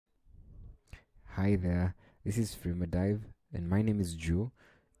Hi there, this is Dive, and my name is Joe.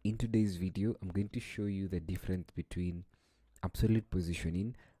 In today's video, I'm going to show you the difference between absolute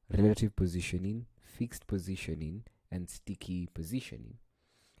positioning, relative positioning, fixed positioning, and sticky positioning.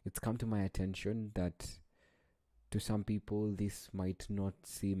 It's come to my attention that to some people this might not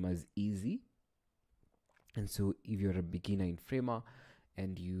seem as easy, and so if you're a beginner in Framer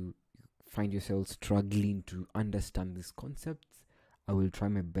and you find yourself struggling to understand these concepts, I will try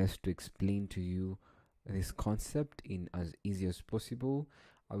my best to explain to you this concept in as easy as possible.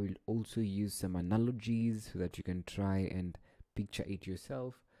 I will also use some analogies so that you can try and picture it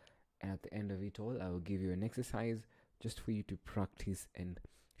yourself. And at the end of it all, I will give you an exercise just for you to practice and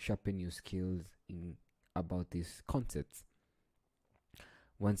sharpen your skills in about these concepts.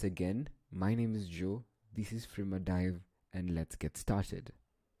 Once again, my name is Joe. This is Dive, and let's get started.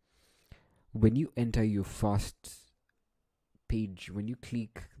 When you enter your first page, when you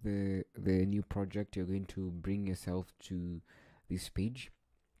click the new project, you're going to bring yourself to this page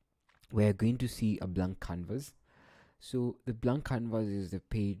where you're going to see a blank canvas. So the blank canvas is the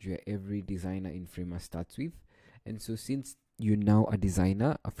page where every designer in Framer starts with, and so since you're now a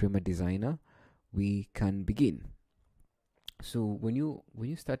designer, a Framer designer, we can begin. So when you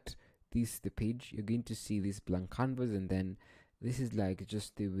start the page, you're going to see this blank canvas, and then this is like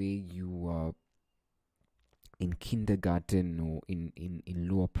just the way you in kindergarten or in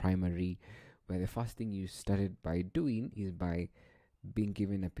lower primary, where the first thing you started by doing is by being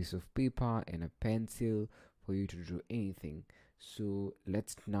given a piece of paper and a pencil for you to draw anything. So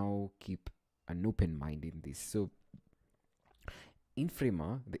let's now keep an open mind in this. So in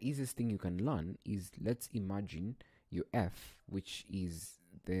Framer, the easiest thing you can learn is, let's imagine your F, which is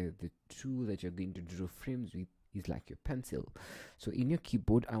the tool that you're going to draw frames with, is like your pencil. So in your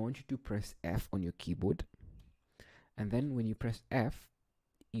keyboard, I want you to press F on your keyboard, and then when you press F,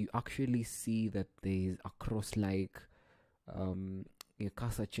 you actually see that there is a cross-like, your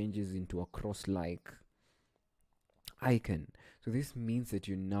cursor changes into a cross-like icon. So this means that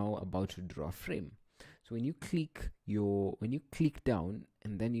you're now about to draw a frame. So when you click down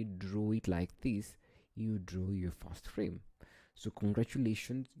and then you draw it like this, you draw your first frame. So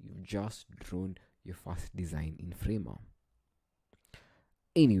congratulations, you've just drawn your first design in Framer.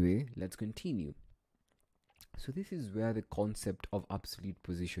 Anyway, let's continue. So this is where the concept of absolute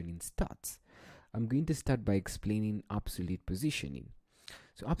positioning starts. I'm going to start by explaining absolute positioning.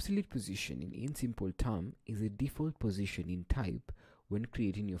 So absolute positioning, in simple term, is a default positioning type when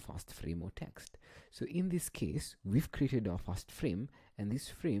creating your first frame or text. So in this case, we've created our first frame, and this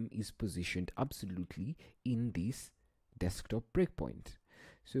frame is positioned absolutely in this desktop breakpoint.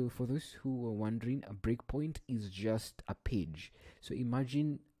 So for those who are wondering, a breakpoint is just a page. So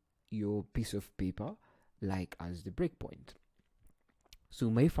imagine your piece of paper like as the breakpoint.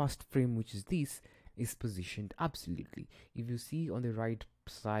 So my first frame, which is this, is positioned absolutely. If you see on the right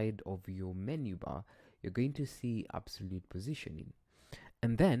side of your menu bar, you're going to see absolute positioning.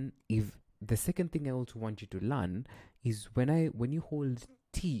 And then if the second thing I also want you to learn is when you hold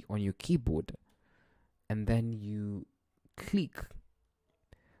T on your keyboard and then you click,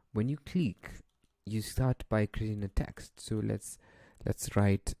 when you click, you start by creating a text. So let's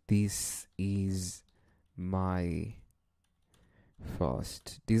write, this is my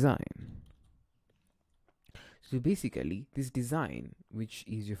first design. So basically, this design, which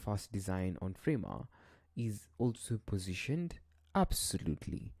is your first design on Framer, is also positioned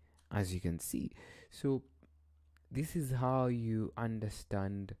absolutely, as you can see. So this is how you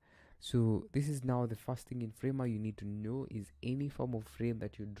understand. So this is now the first thing in Framer you need to know, is any form of frame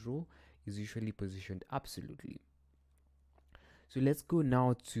that you draw is usually positioned absolutely. So let's go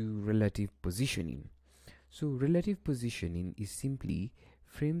now to relative positioning. So relative positioning is simply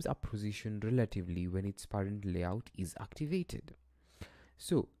frames are positioned relatively when its parent layout is activated.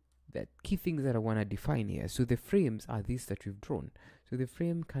 So the key things that I want to define here. So the frames are these that we've drawn. So the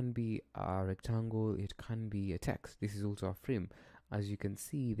frame can be a rectangle, it can be a text. This is also a frame. As you can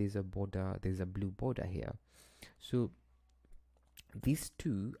see, there's a border, there's a blue border here. So these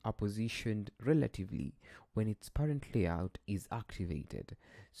two are positioned relatively when its parent layout is activated.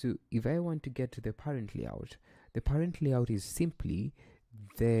 So if I want to get to the parent layout is simply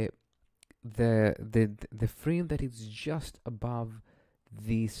the frame that is just above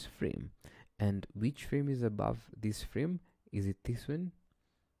this frame. And which frame is above this frame? Is it this one?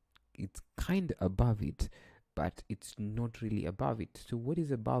 It's kind of above it, but it's not really above it. So what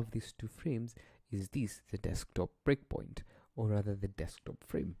is above these two frames is this, the desktop breakpoint, or rather the desktop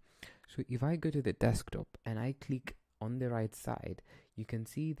frame. So if I go to the desktop and I click on the right side, you can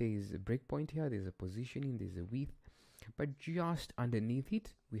see there is a breakpoint here, there's a positioning, there's a width, but just underneath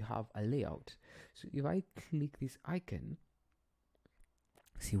it we have a layout. So if I click this icon,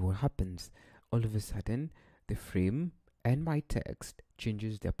 see what happens. All of a sudden the frame and my text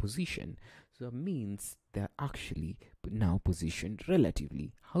changes their position. So it means they're actually now positioned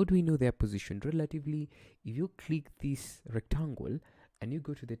relatively. How do we know they're positioned relatively? If you click this rectangle and you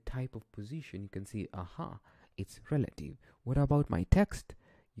go to the type of position, you can see, aha, it's relative. What about my text?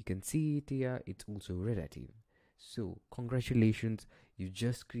 You can see it here, it's also relative. So congratulations, you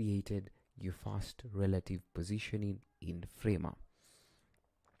just created your first relative positioning in Framer.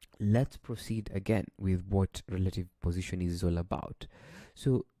 Let's proceed again with what relative position is all about.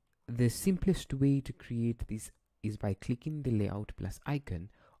 So the simplest way to create this is by clicking the layout plus icon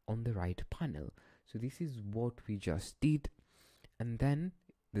on the right panel. So this is what we just did. And then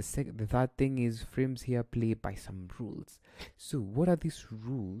the third thing is frames here play by some rules. So what are these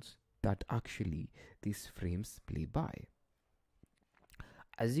rules that actually these frames play by?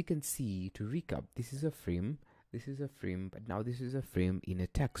 As you can see, to recap, this is a frame, but now this is a frame in a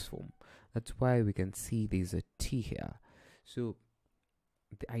text form. That's why we can see there's a T here. So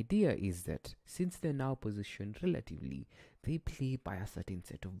the idea is that since they're now positioned relatively, they play by a certain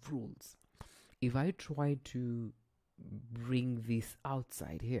set of rules. If I try to bring this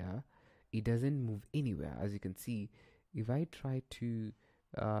outside here, it doesn't move anywhere. As you can see, if I try to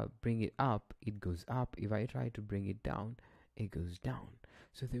bring it up, it goes up. If I try to bring it down, it goes down.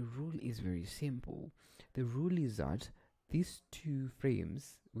 So the rule is very simple. The rule is that these two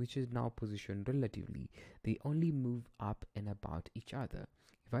frames, which is now positioned relatively, they only move up and about each other.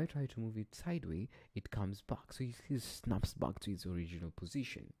 If I try to move it sideways, it comes back. So it snaps back to its original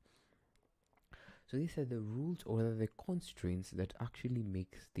position. So these are the rules, or rather the constraints, that actually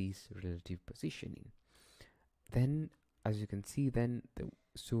makes this relative positioning. Then, as you can see,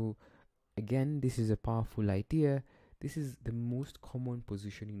 so again, this is a powerful idea. This is the most common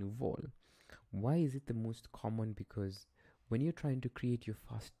positioning of all. Why is it the most common? Because when you're trying to create your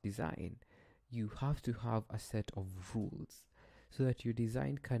first design, you have to have a set of rules so that your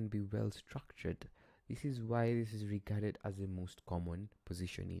design can be well structured. This is why this is regarded as the most common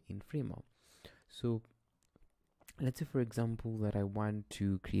positioning in Framer. So let's say, for example, that I want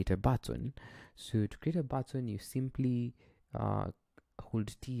to create a button. So to create a button, you simply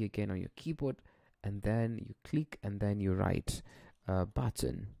hold T again on your keyboard, and then you click, and then you write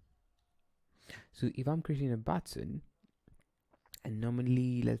button. So if I'm creating a button, and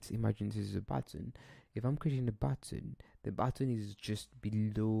normally let's imagine this is a button. If I'm creating a button, the button is just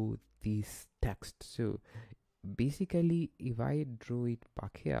below this text. So basically, if I draw it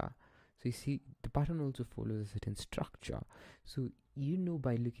back here, so you see the button also follows a certain structure. So you know,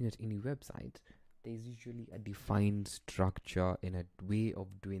 by looking at any website, there's usually a defined structure and a way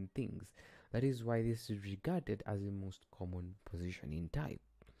of doing things. That is why this is regarded as the most common positioning type.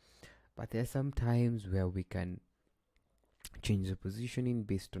 But there are some times where we can change the positioning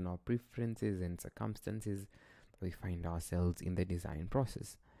based on our preferences and circumstances that we find ourselves in the design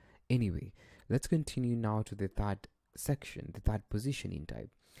process. Anyway, let's continue now to the third section, the third positioning type.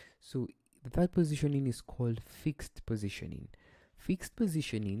 So the third positioning is called fixed positioning. Fixed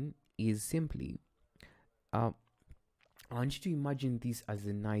positioning is simply I want you to imagine this as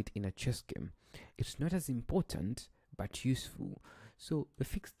a knight in a chess game. It's not as important but useful. So the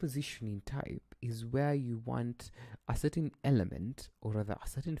fixed positioning type is where you want a certain element, or rather a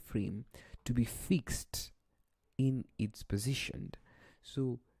certain frame, to be fixed in its position.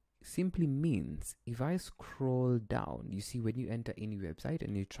 So simply means if I scroll down, you see when you enter any website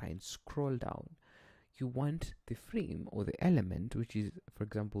and you try and scroll down, you want the frame or the element, which is, for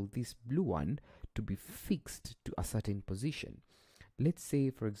example, this blue one, to be fixed to a certain position. Let's say,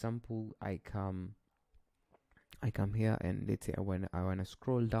 for example, I come here, and let's say I want to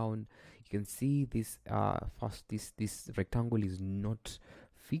scroll down. You can see this this rectangle is not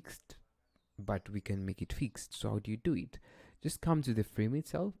fixed, but we can make it fixed. So how do you do it? Just come to the frame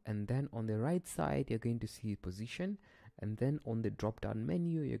itself, and then on the right side you're going to see position, and then on the drop down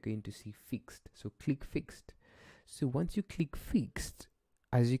menu you're going to see fixed. So click fixed. So once you click fixed,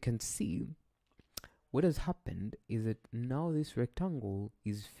 as you can see, what has happened is that now this rectangle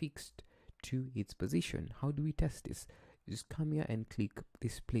is fixed to its position. How do we test this? You just come here and click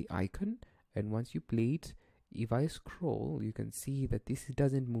this play icon, and once you play it, if I scroll, you can see that this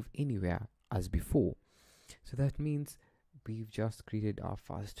doesn't move anywhere as before. So that means we've just created our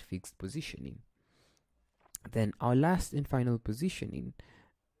first fixed positioning. Then our last and final positioning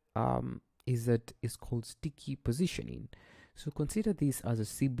is called sticky positioning. So consider this as a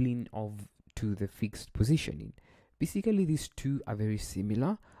sibling to the fixed positioning. Basically, these two are very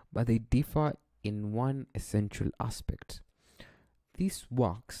similar, but they differ in one essential aspect. This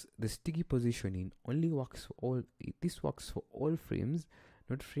works, the sticky positioning only works for all, this works for all frames,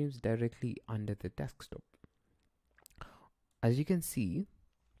 not frames directly under the desktop. As you can see,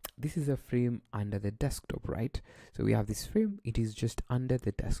 this is a frame under the desktop, right? So we have this frame, it is just under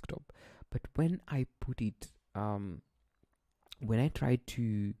the desktop. But when I put it, when I try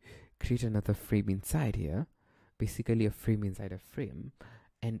to create another frame inside here, basically a frame inside a frame,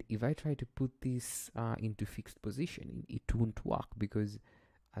 and if I try to put this into fixed positioning, it won't work, because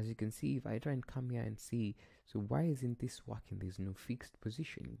as you can see, if I try and come here and see, so why isn't this working? There's no fixed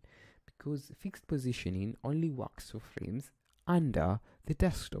positioning, because fixed positioning only works for frames under the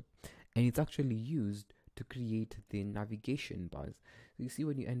desktop, and it's actually used to create the navigation bars. So you see,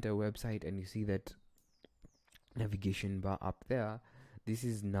 when you enter a website and you see that navigation bar up there, this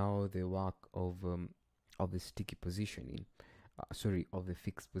is now the work of the sticky positioning, of the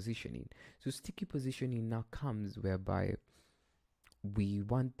fixed positioning. So sticky positioning now comes whereby we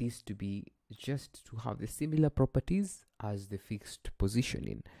want this to be just to have the similar properties as the fixed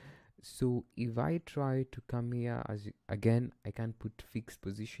positioning. So if I try to come here, again, I can put fixed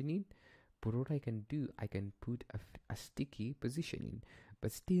positioning, but what I can do, I can put a sticky positioning,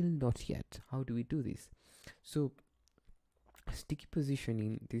 but still not yet. How do we do this? So sticky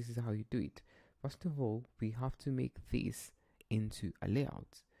positioning, this is how you do it. First of all, we have to make this into a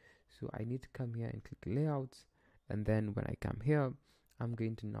layout. So I need to come here and click layouts, and then when I come here, I'm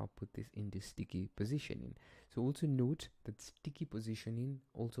going to now put this into sticky positioning. So also note that sticky positioning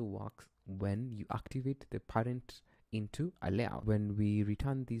also works when you activate the parent into a layout. When we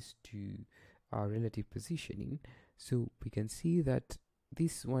return this to our relative positioning, so we can see that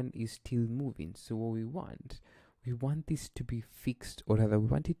this one is still moving. So what we want this to be fixed, or rather we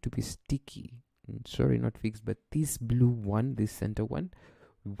want it to be sticky. Sorry, not fixed, but this blue one, this center one,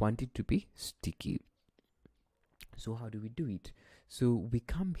 we want it to be sticky. So how do we do it? So we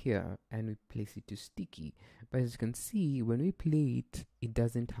come here and we place it to sticky, but as you can see, when we play it, it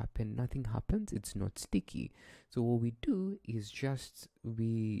doesn't happen, nothing happens, it's not sticky. So what we do is just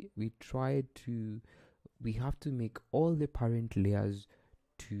we have to make all the parent layers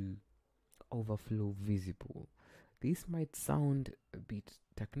to overflow visible. This might sound a bit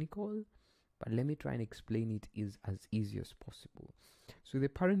technical, but let me try and explain it as easy as possible. So the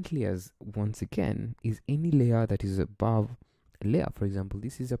parent layers, once again, is any layer that is above a layer. For example,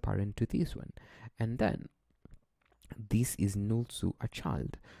 this is a parent to this one, and then this is also a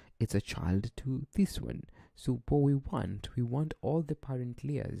child. It's a child to this one. So what we want all the parent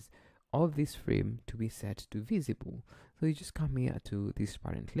layers of this frame to be set to visible. So you just come here to this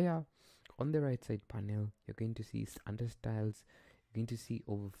parent layer. On the right side panel, you're going to see under styles, you're going to see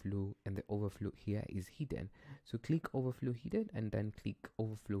overflow, and the overflow here is hidden. So click overflow hidden and then click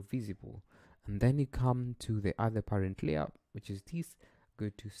overflow visible, and then you come to the other parent layer, which is this. Go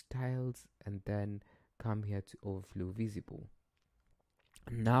to styles and then come here to overflow visible.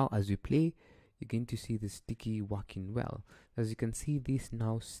 Now as we play, you're going to see the sticky working well. As you can see, this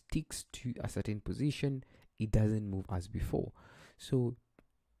now sticks to a certain position, it doesn't move as before. So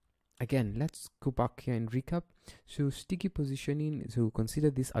again, let's go back here and recap. So sticky positioning, so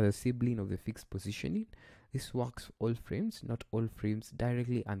consider this as a sibling of the fixed positioning. This works for all frames, not all frames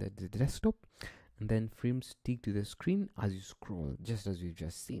directly under the desktop, and then frames stick to the screen as you scroll, just as we've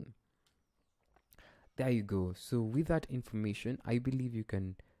just seen. There you go. So with that information, I believe you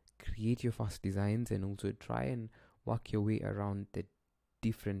can create your fast designs and also try and work your way around the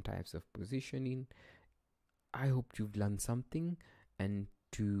different types of positioning. I hope you've learned something, and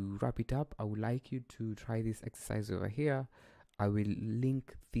to wrap it up, I would like you to try this exercise over here. I will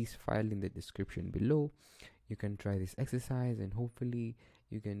link this file in the description below. You can try this exercise and hopefully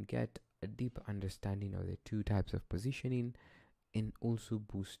you can get a deeper understanding of the two types of positioning and also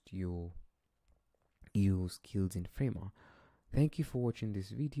boost your skills in Framer. Thank you for watching this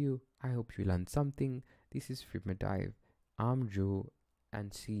video. I hope you learned something. This is Framer Dive. I'm Joe,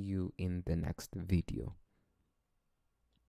 and see you in the next video.